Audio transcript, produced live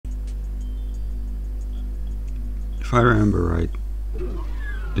If I remember right,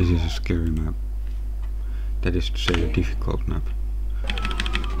 this is a scary map. That is to say, a difficult map.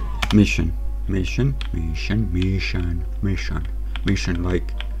 Mission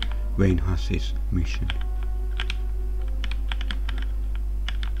like Wayne Hussey's mission.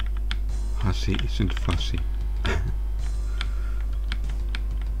 Hussey isn't fussy.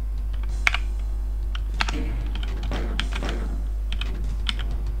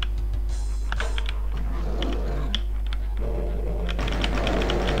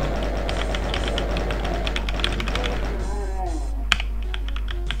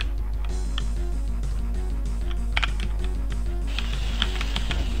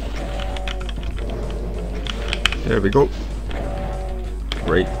 There we go.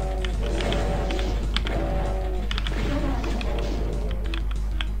 Great.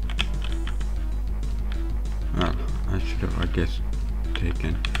 Well, I should have, I guess,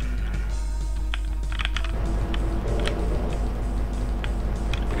 taken.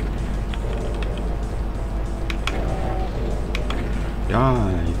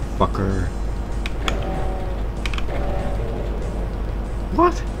 Die, fucker.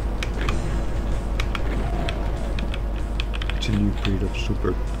 What? It's a new breed of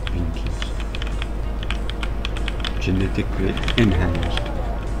super pinkies. Genetically enhanced.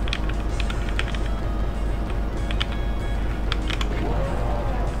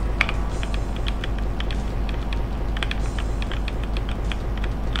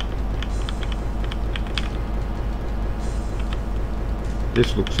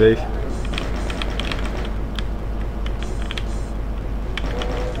 This looks safe.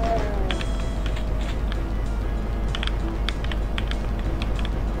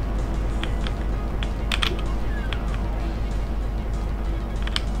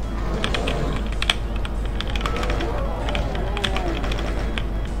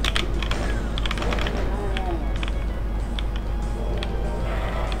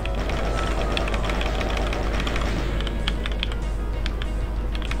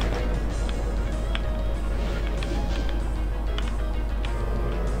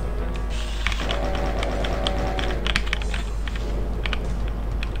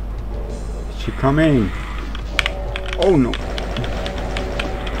 She coming? Oh no.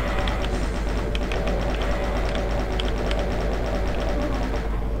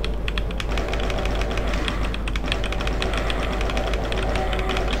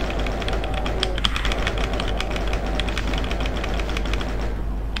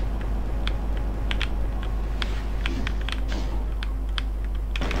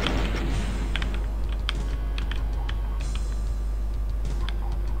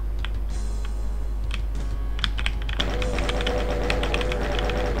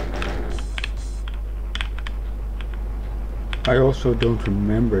 I also don't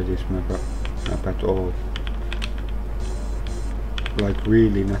remember this map at all. Like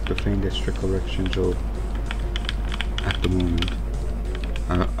really not the faintest recollection, so at the moment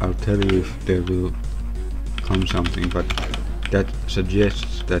I'll tell you if there will come something, but that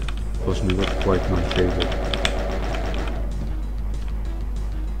suggests that was not quite my favorite.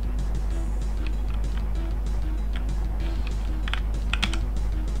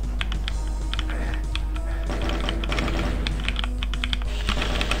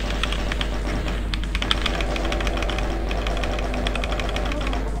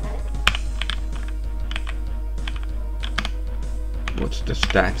 What's the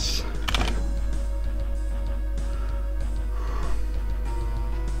stats?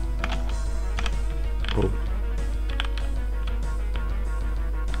 Oh.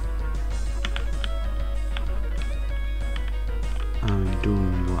 I'm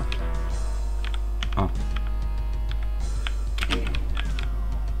doing what? Oh.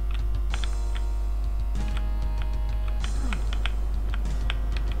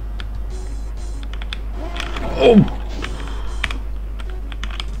 Oh!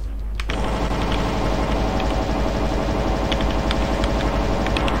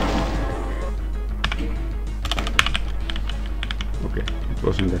 It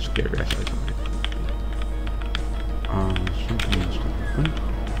wasn't as scary as I thought it would be. Something else to happen.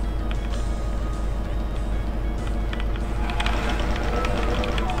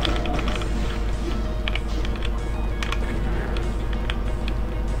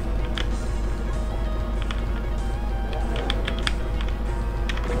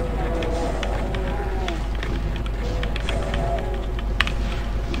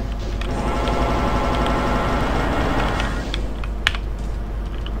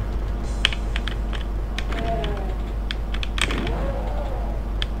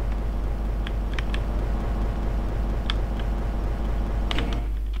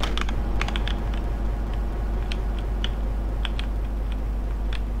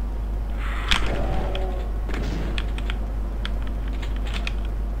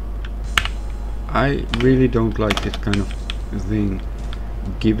 I really don't like this kind of thing,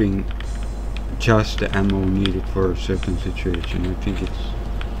 giving just the ammo needed for a certain situation. I think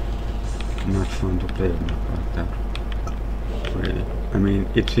it's not fun to play like that, really. I mean,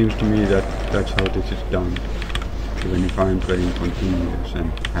 it seems to me that that's how this is done, even if I'm playing continuous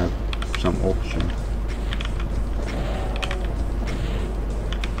and have some option.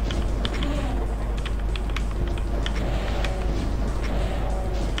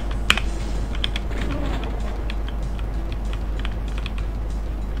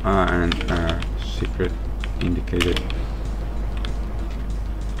 And secret indicated.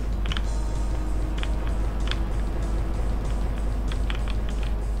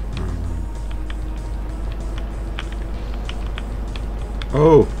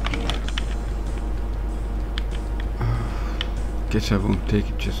 Oh! Guess I won't take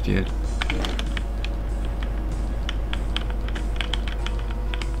it just yet.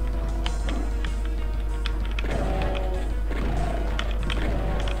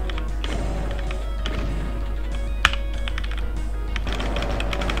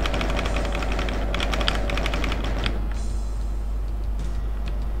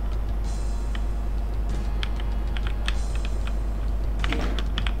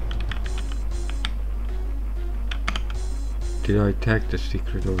 Did I tag the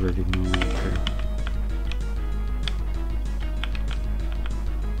secret already? No, okay.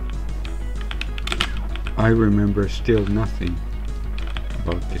 I remember still nothing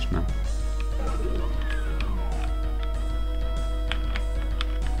about this map.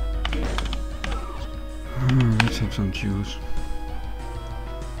 Let's have some juice.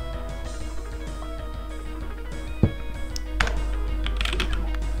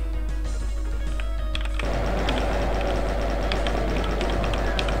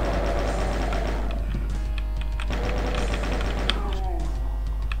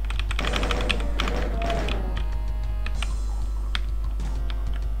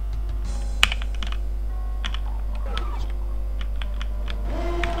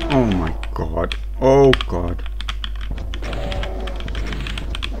 Oh my god. Oh god.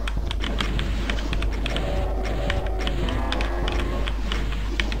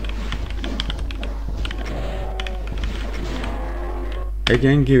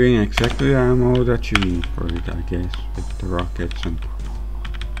 Again, giving exactly the ammo that you need for it, I guess, with the rockets and...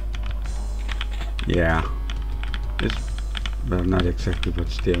 Yeah. It's... well, not exactly, but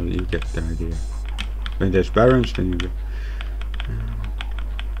still, you get the idea. When there's barons, then you get...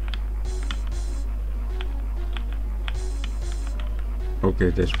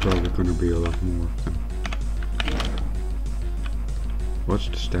 Okay, there's probably gonna be a lot more of them. What's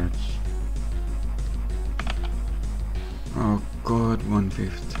the stats? Oh god,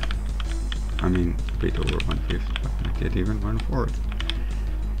 1/5. I mean, a bit over 1/5, but not yet even 1/4.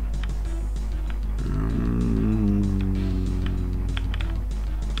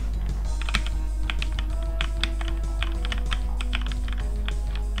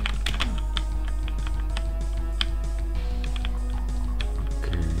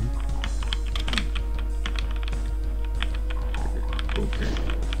 Okay.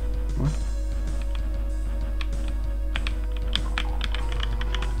 What?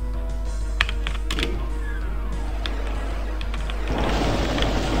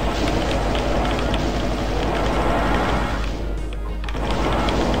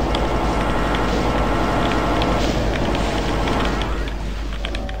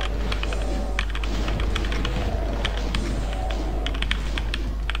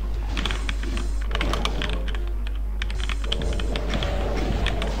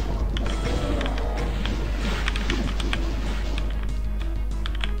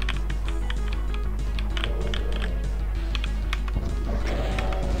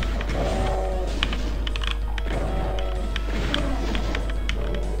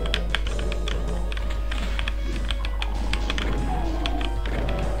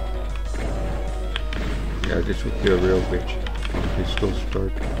 Yeah, this would be a real bitch. Pistol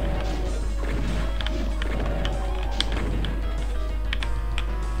start.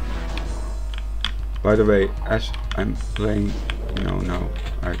 By the way, as I'm playing, now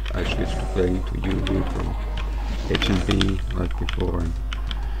I switched to playing to UV from H&B like before, and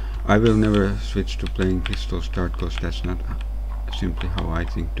I will never switch to playing pistol start because that's not simply how I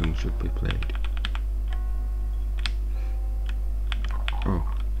think Doom should be played. Oh,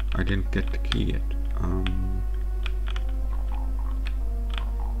 I didn't get the key yet.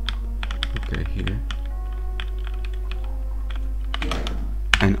 Okay, here.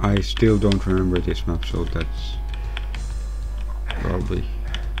 And I still don't remember this map, so that's probably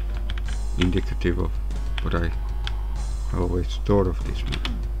indicative of what I always thought of this map.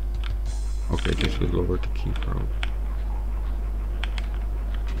 Okay, this will lower the key probe.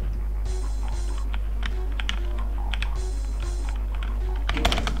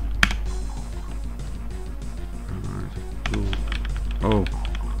 Oh,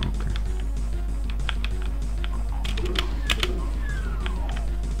 okay.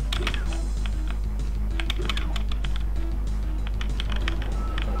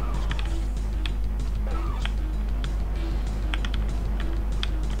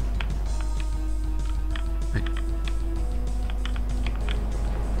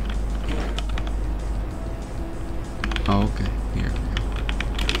 Oh, okay, here.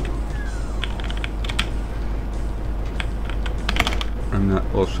 I'm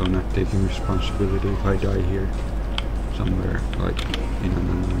not taking responsibility if I die here. Somewhere, like, in an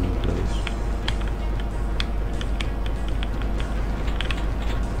unknown place.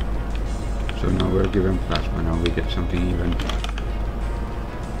 So now we're given plasma, now we get something even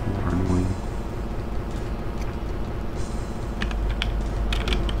more annoying.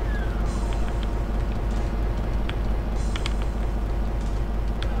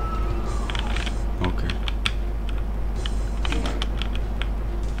 Okay.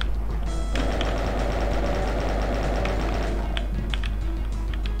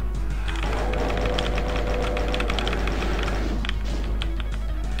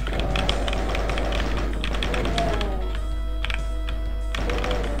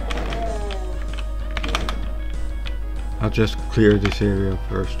 I'll just clear this area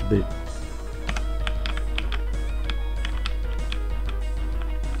first a bit.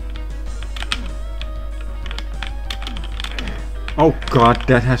 Oh god,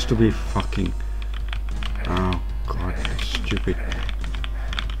 that has to be fucking... Oh god, that's stupid.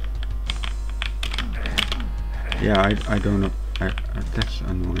 Yeah, I don't know. That's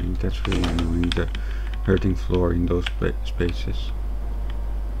annoying. That's really annoying. The hurting floor in those spaces.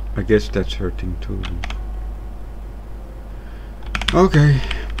 I guess that's hurting too. Okay,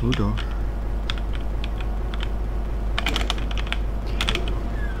 blue door.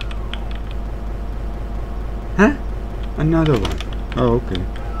 Huh? Another one. Oh, okay.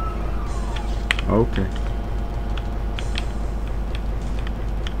 Okay.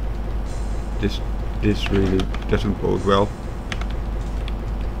 This really doesn't bode well.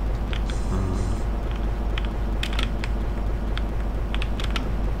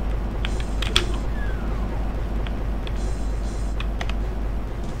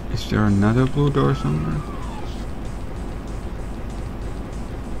 Is there another blue door somewhere?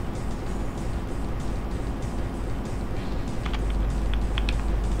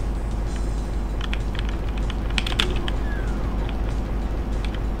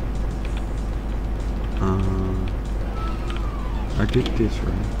 I did this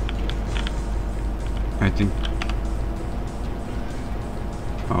right. I think.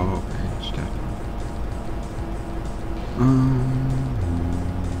 Oh, okay, it's that one.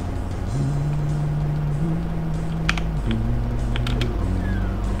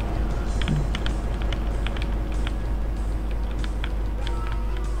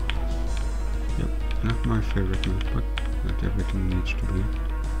 Yep, not my favorite map, but not everything needs to be.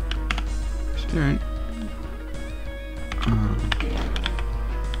 Is there any?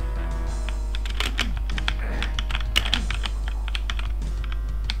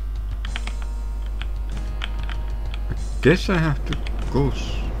 I guess I have to go.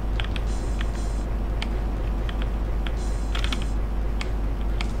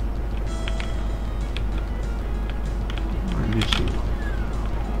 I'm missing.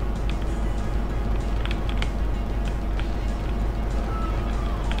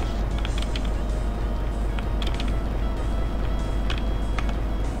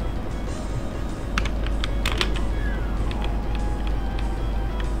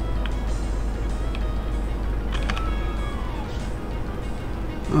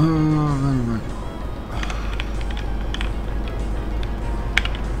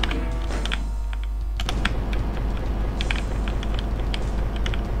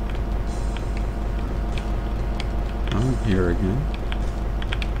 Here again.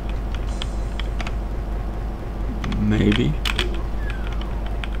 Maybe.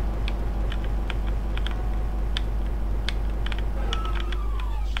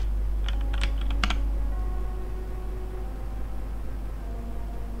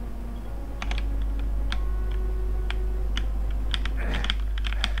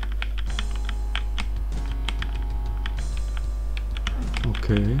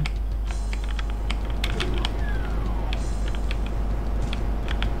 Okay.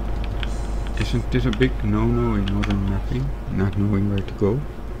 Isn't this a big no-no in modern mapping? Not knowing where to go?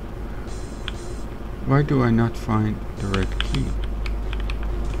 Why do I not find the right key?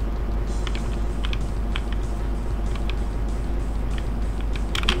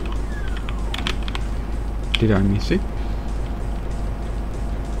 Did I miss it?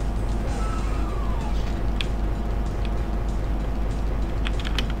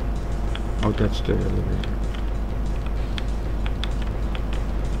 Oh, that's the elevator.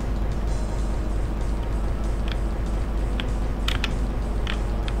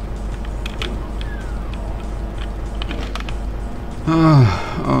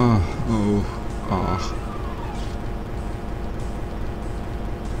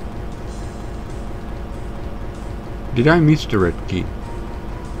 Did I miss the red key?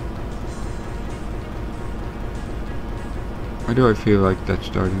 Why do I feel like that's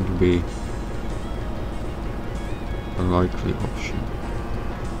starting to be a likely option?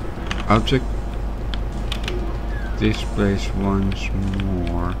 I'll check this place once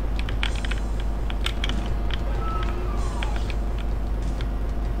more.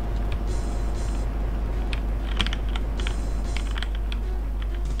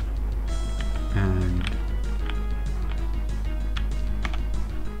 And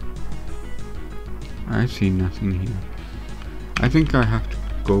I see nothing here. I think I have to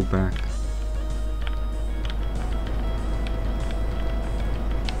go back.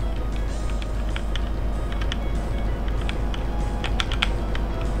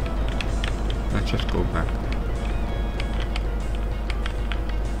 Let's just go back.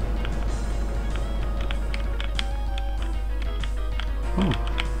 Oh.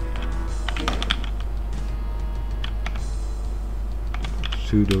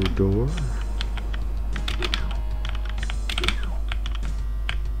 Pseudo door.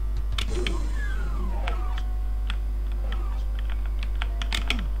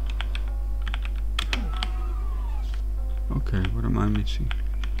 Okay, what am I missing?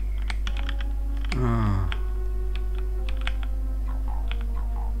 Ah.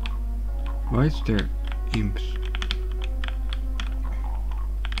 Why is there imps?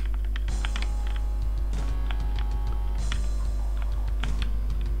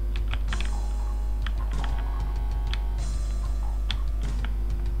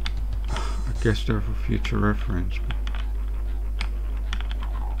 I guess they're for future reference.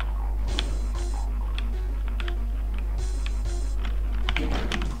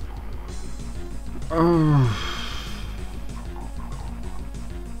 Oh.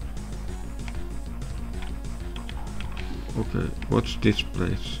 Okay, what's this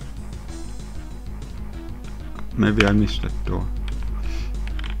place? Maybe I missed that door.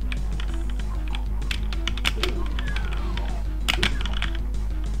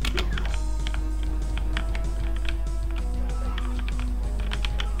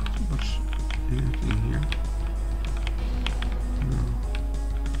 What's anything here? No.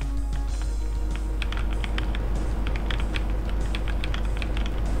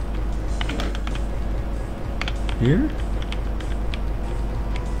 Here?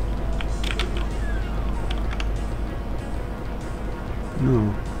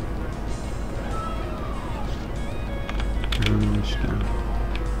 No. I don't understand.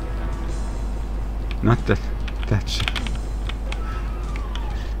 Not that that's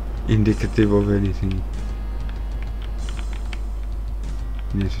indicative of anything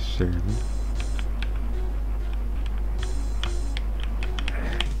necessarily.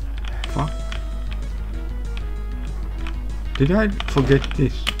 Fuck. Did I forget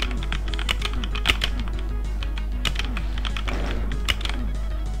this?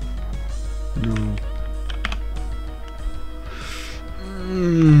 No.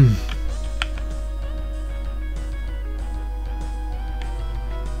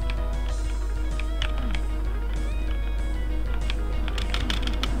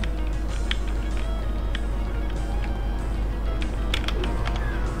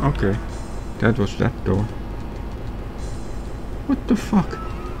 Okay, that was that door. What the fuck?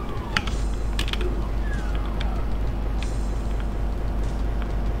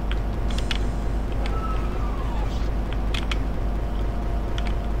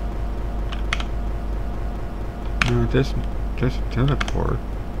 No, there's a teleport.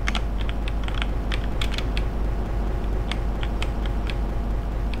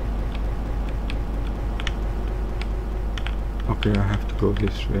 Okay, I have to go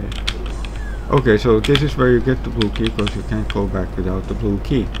this way. Okay, so this is where you get the blue key, because you can't go back without the blue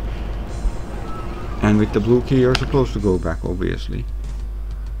key. And with the blue key you're supposed to go back, obviously.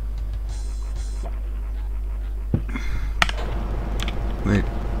 Wait,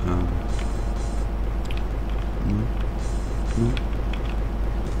 no.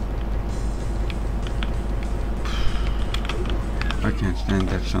 I can't stand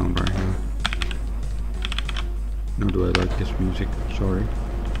that sound right now. Nor do I like this music, sorry.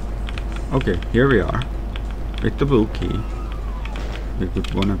 Okay, here we are. With the blue key. We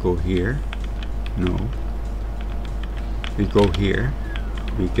could wanna go here. No. we go here,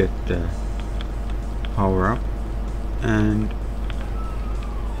 we get the power up, and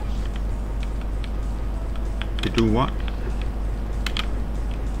we do what?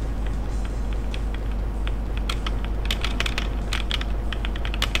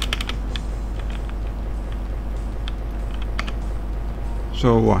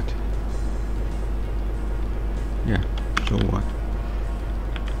 So what? Yeah, so what?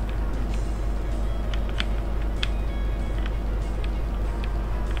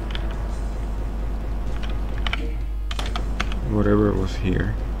 Whatever was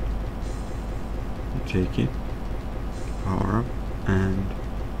here, we take it, power up, and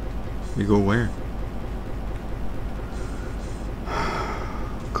we go where?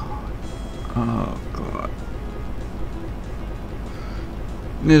 God. Oh God.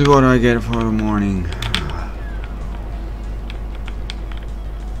 This is what I get for the morning.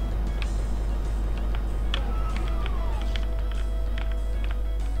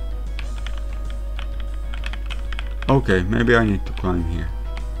 Okay, maybe I need to climb here.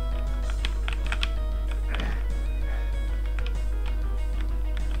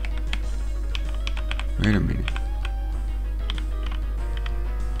 Wait a minute.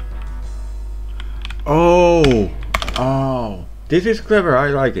 Oh! Oh! This is clever, I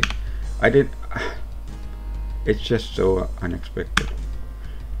like it. It's just so unexpected.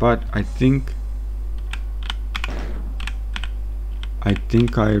 But I think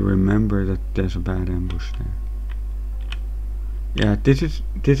I remember that there's a bad ambush there. Yeah, this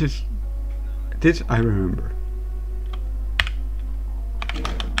I remember.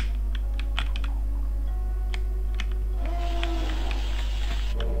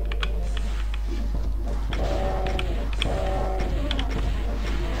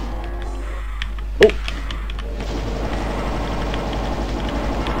 Oh!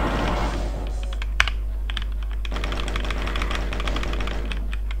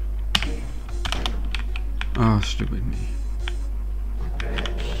 Oh, stupid me.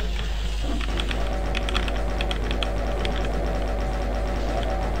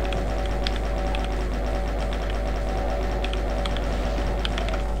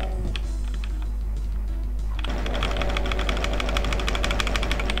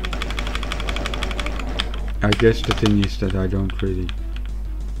 I guess the thing is that I don't really...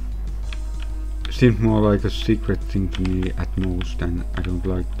 Seems more like a secret thing to me at most, and I don't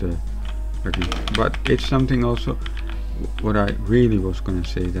like the... But it's something also... What I really was gonna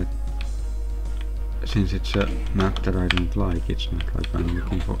say, that since it's a map that I don't like, it's not like I'm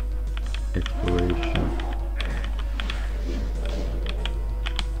looking for exploration.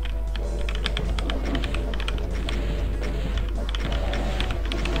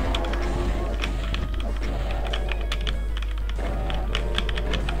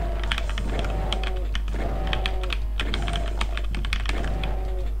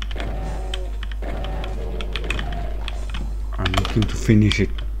 To finish it,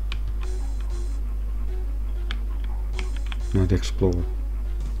 not explore.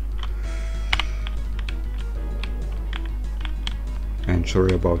 And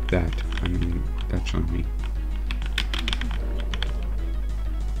sorry about that, I mean, that's on me.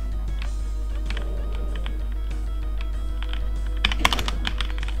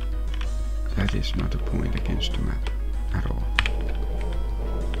 That is not a point against the map at all.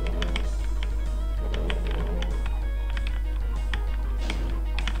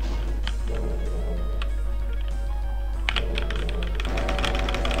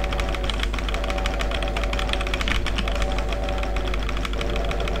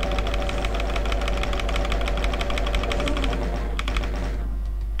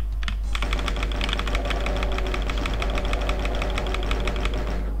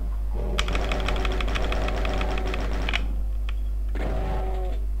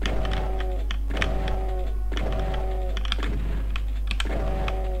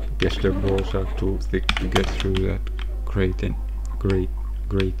 Guess their balls are too thick to get through that grating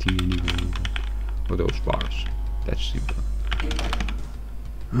anyway. Or those bars. That's simple.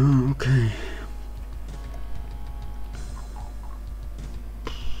 Oh, okay.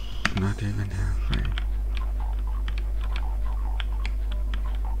 Not even halfway.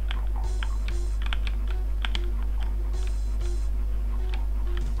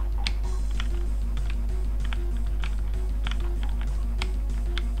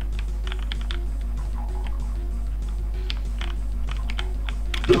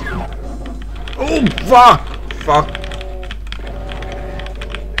 Oh, fuck! Fuck!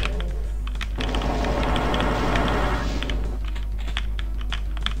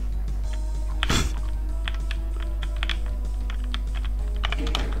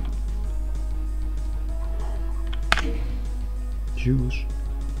 juice.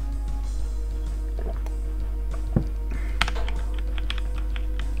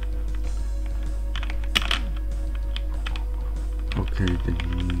 Okay, the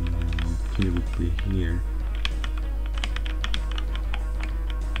key would be here.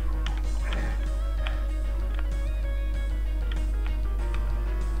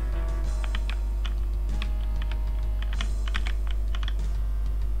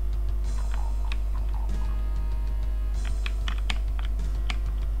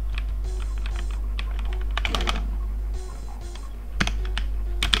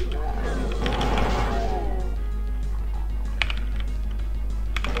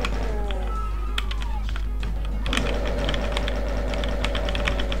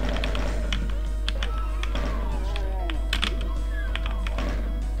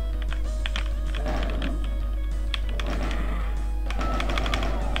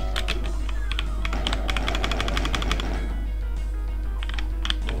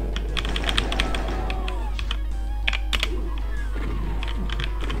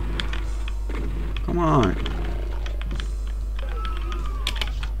 Come on.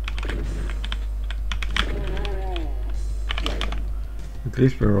 At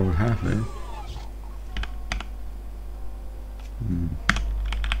least we're all halfway.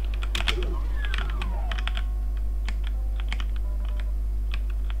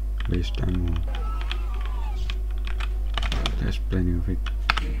 Waste ammo. There's plenty of it.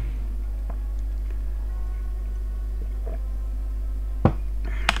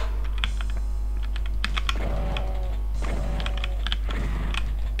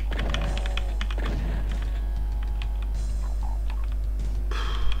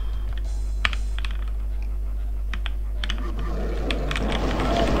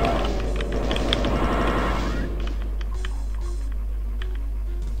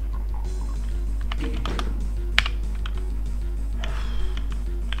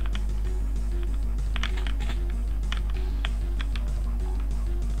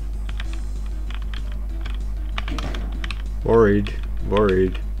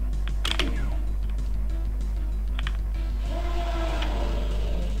 Worried.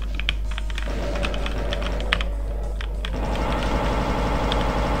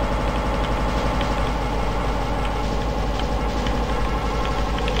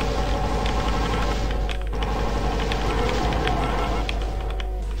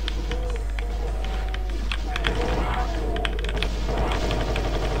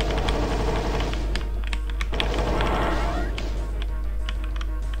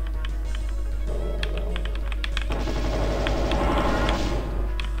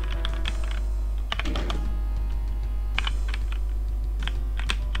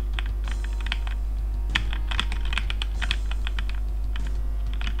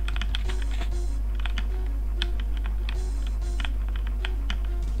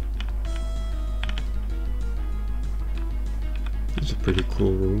 It's a pretty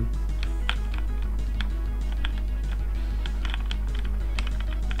cool room.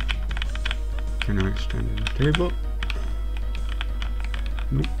 Can I stand on the table?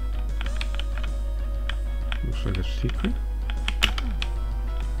 Nope. Looks like a secret.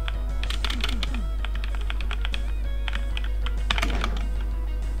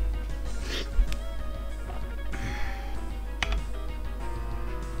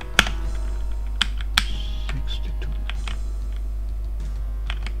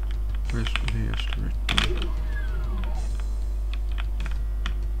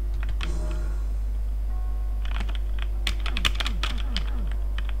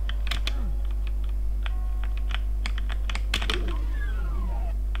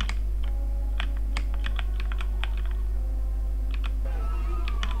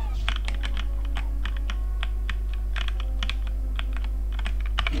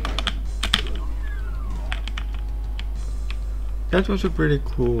 That was a pretty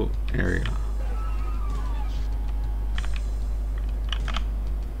cool area.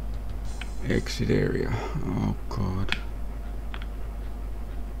 Exit area. Oh god.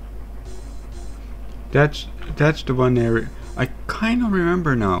 That's the one area I kind of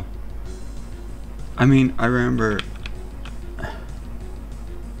remember now. I mean, I remember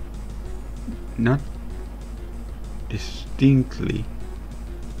not distinctly,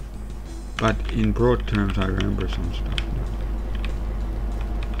 but in broad terms I remember some stuff now.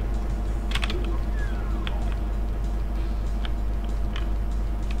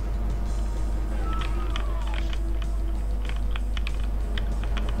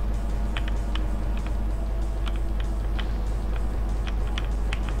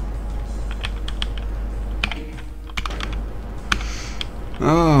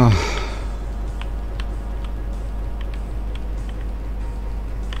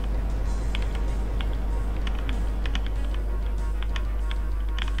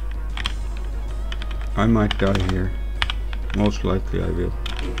 I might die here. Most likely I will.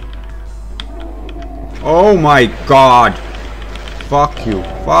 Oh my god! Fuck you,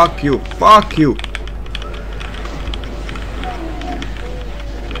 fuck you, fuck you!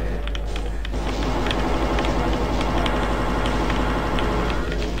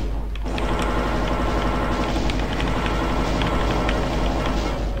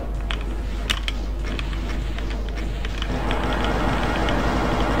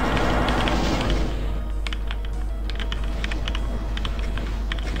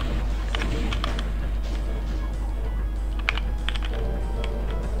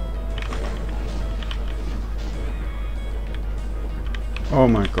 Oh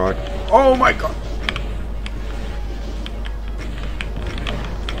my god. Oh my god.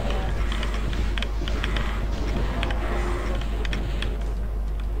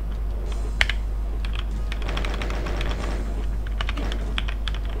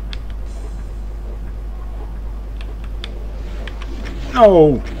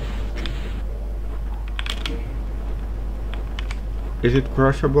 No. Is it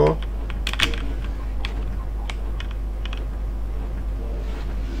crushable?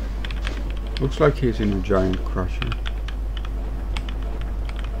 Looks like he's in a giant crusher.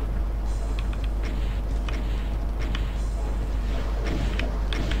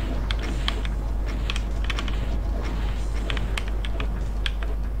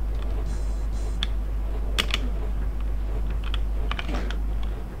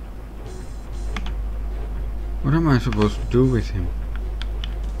 What am I supposed to do with him?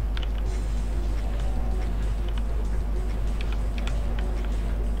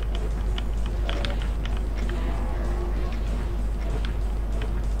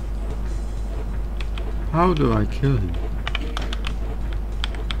 How do I kill him?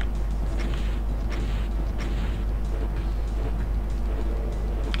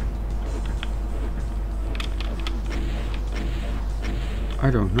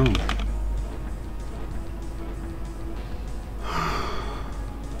 I don't know.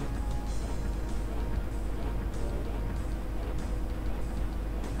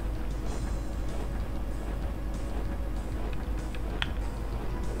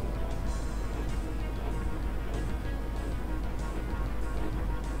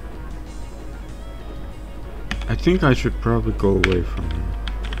 I think I should probably go away from him.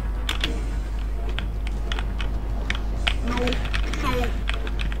 No.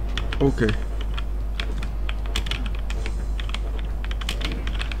 Okay.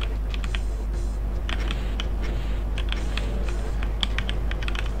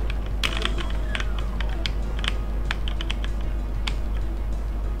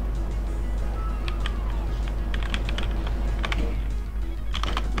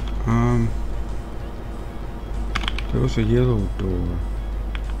 There was a yellow door.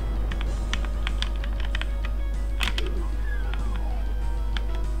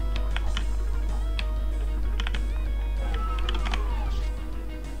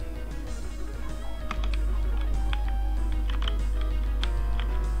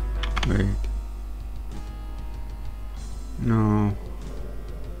 Wait. No.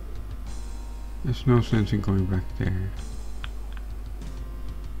 There's no sense in going back there.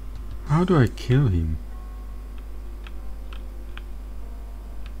 How do I kill him?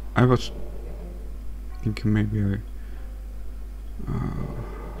 I was thinking maybe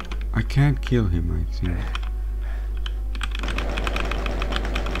I can't kill him, I think.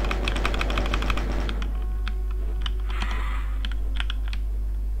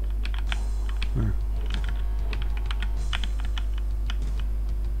 Where?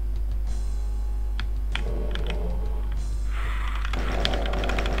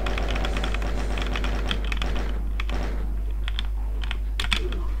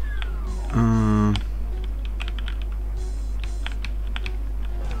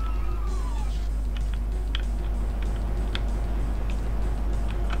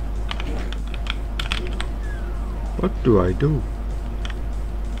 What do I do?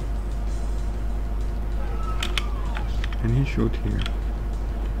 Can he shoot here?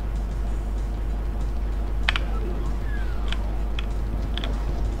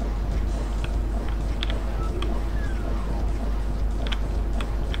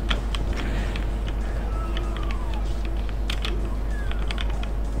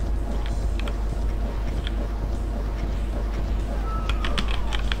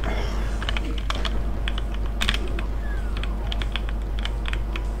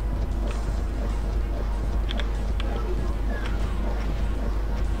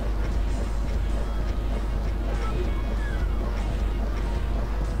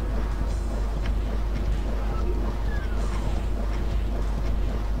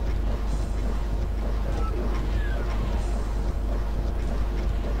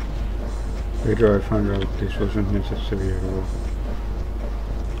 Later I found out this wasn't necessary at all.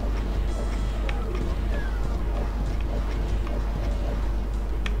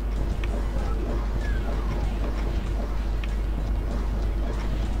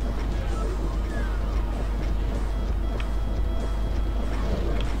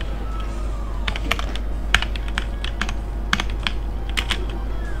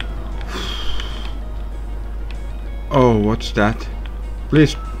 Oh, what's that?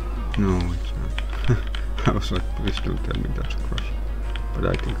 Please. No, it's not. I was like, please don't tell me that's a crush. But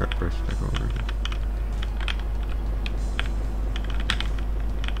I think I pressed that already.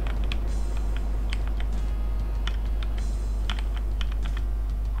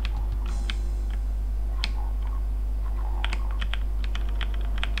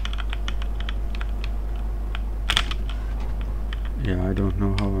 Yeah, I don't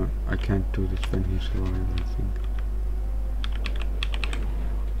know how I can't do this when he's alive, I think.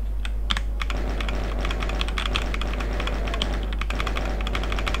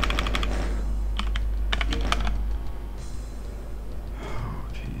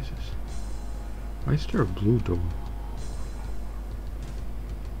 Why is there a blue door?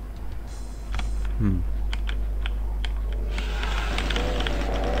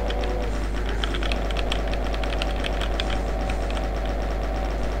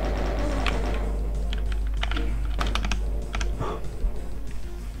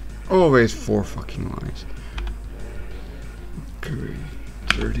 Always 4 fucking lines. Okay,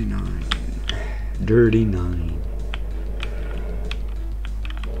 39. Dirty 9.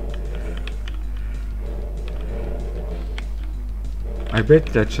 I bet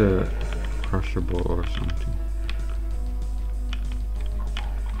that's a crushable or something.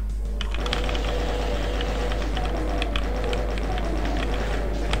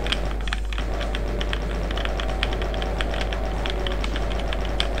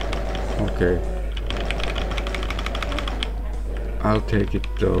 Okay. I'll take it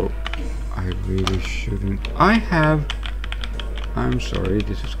though. I really shouldn't. I'm sorry,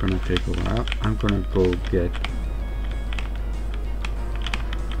 this is gonna take a while. I'm gonna go get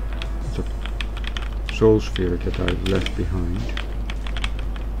soul sphere that I've left behind.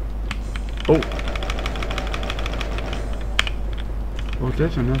 Oh! Oh,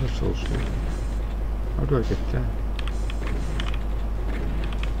 there's another soul sphere. How do I get that?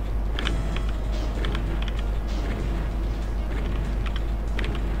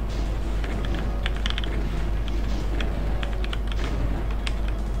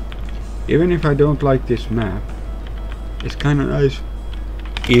 Even if I don't like this map, it's kinda nice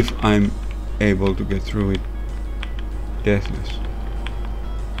if I'm able to get through it deathless.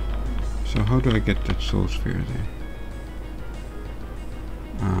 So how do I get that soul sphere there?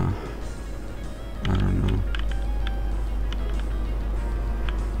 I don't know.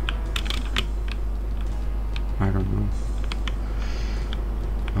 I don't know.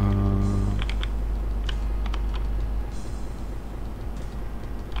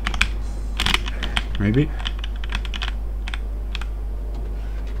 Maybe?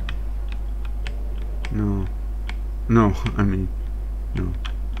 No. No, I mean, no.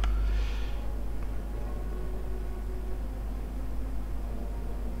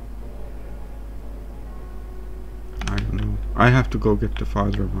 I don't know. I have to go get the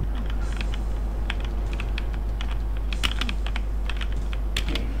farther one.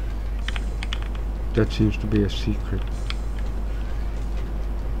 That seems to be a secret.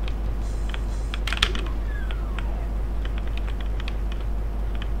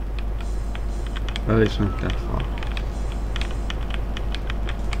 Well, it's not that far.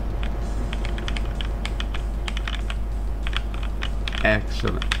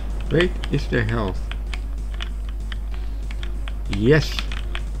 Excellent. Wait, is there health? Yes!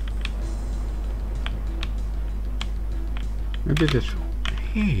 Maybe this...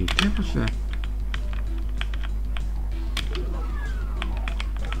 Hey, there was a...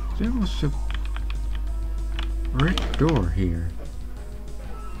 There was a red door here.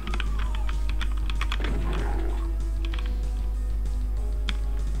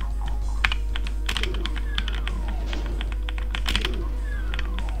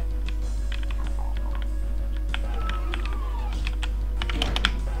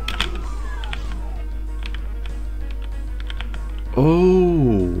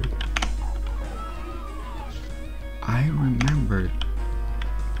 Oh, I remember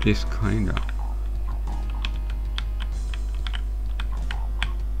this kinda.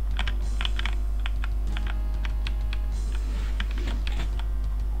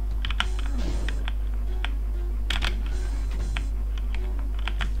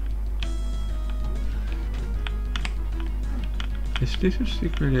 Is this a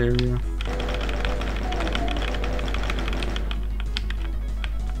secret area?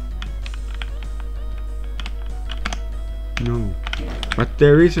 But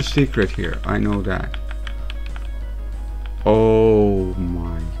there is a secret here, I know that. Oh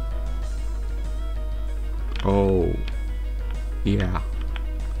my. Oh. Yeah.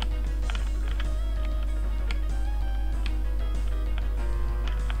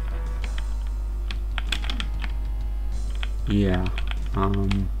 Yeah. I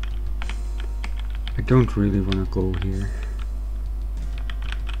don't really want to go here.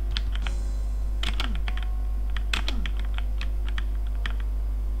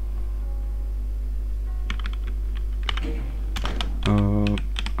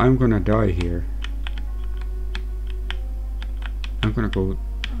 I'm gonna die here. I'm gonna go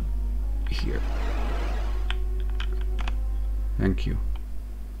here. Thank you.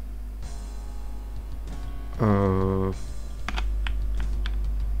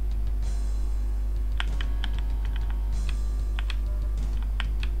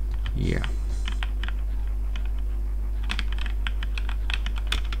 Yeah.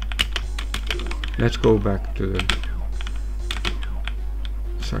 Let's go back to the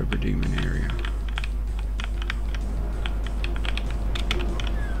Cyber Demon area.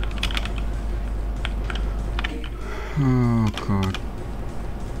 Oh god.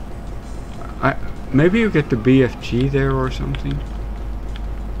 Maybe you get the BFG there or something?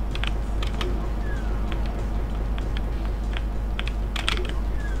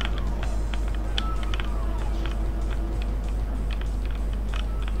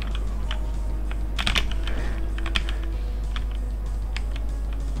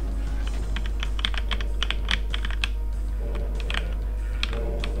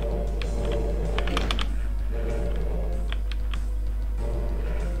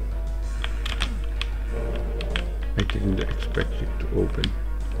 I didn't expect it to open.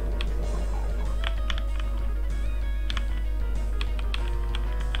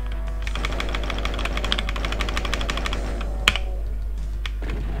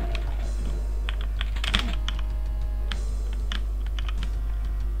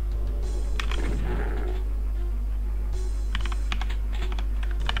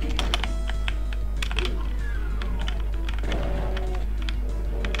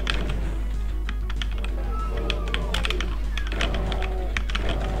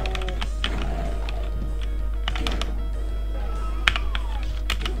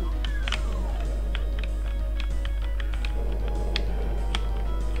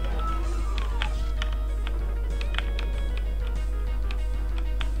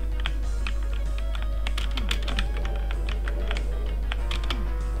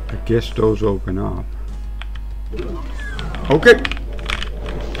 I guess those open up. Okay.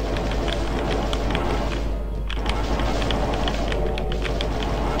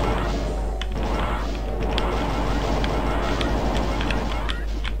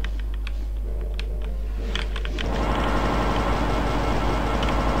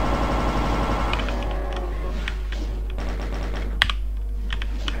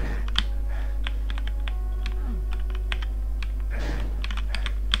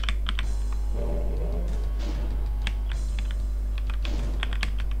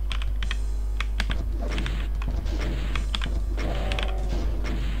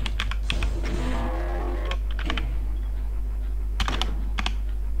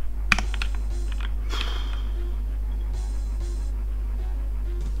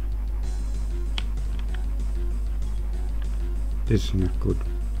 This is not good.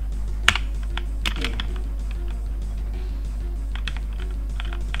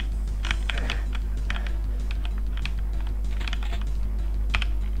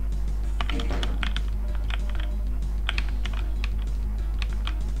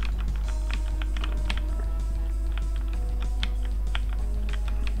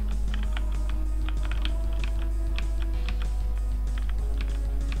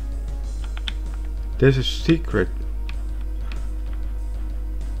 There's a secret.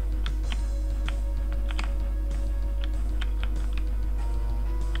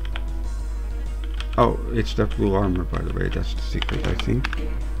 Oh, it's that blue armor, by the way. That's the secret, I think.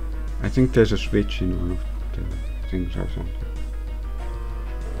 I think there's a switch in one of the things or something.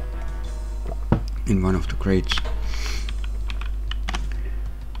 In one of the crates.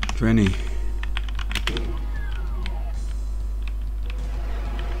 20.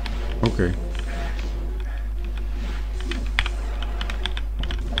 Okay.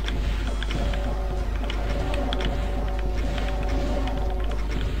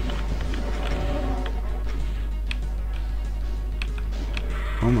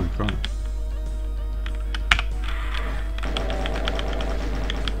 Oh my god.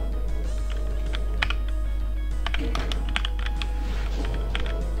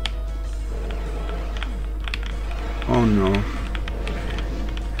 Oh no.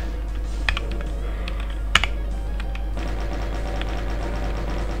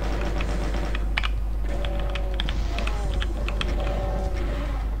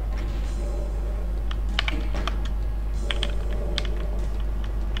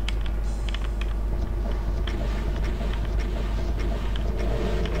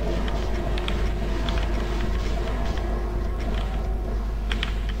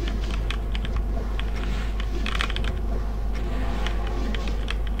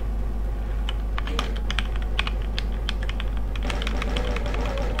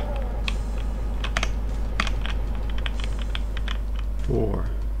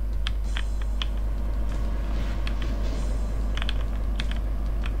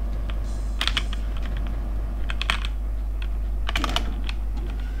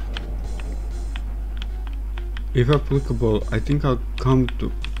 If applicable, I think I'll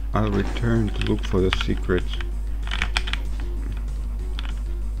return to look for the secrets.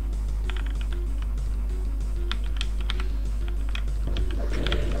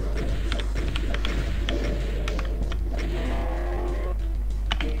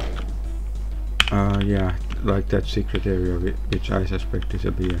 Yeah, like that secret area which I suspect is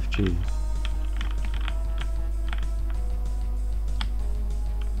a BFG.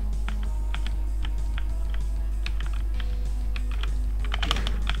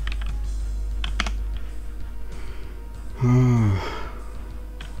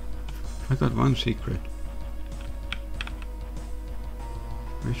 I got one secret.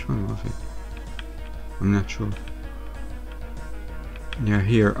 Which one was it? I'm not sure. Yeah,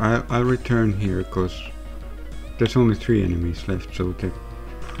 here. I'll return here because there's only 3 enemies left, so they're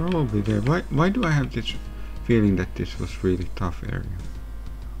probably there. Why do I have this feeling that this was really tough area?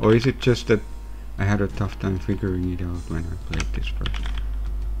 Or is it just that I had a tough time figuring it out when I played this first?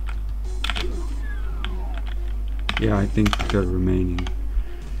 Yeah, I think the remaining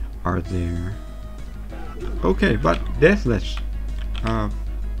are there. Okay, but Deathless.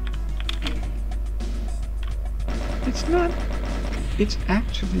 It's not. It's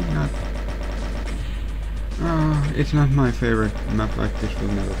actually not. It's not my favorite map. Like this will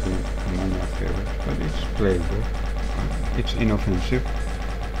never be one of my favorites, but it's playable. It's inoffensive.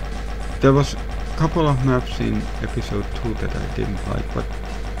 There was a couple of maps in episode 2 that I didn't like, but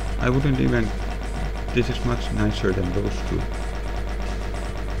I wouldn't even. This is much nicer than those 2.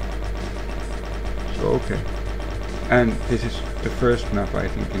 So okay. And this is the first map I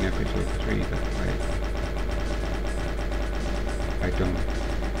think in episode 3 that I don't be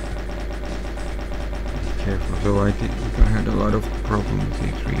careful. So I think I had a lot of problems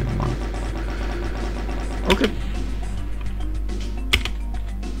with E3M4. Okay.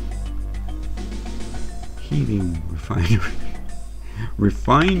 Helium refinery.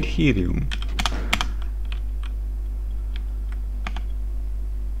 Refined helium.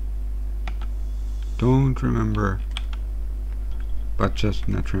 Don't remember, but just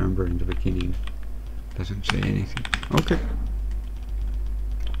not remember in the beginning doesn't say anything. Okay.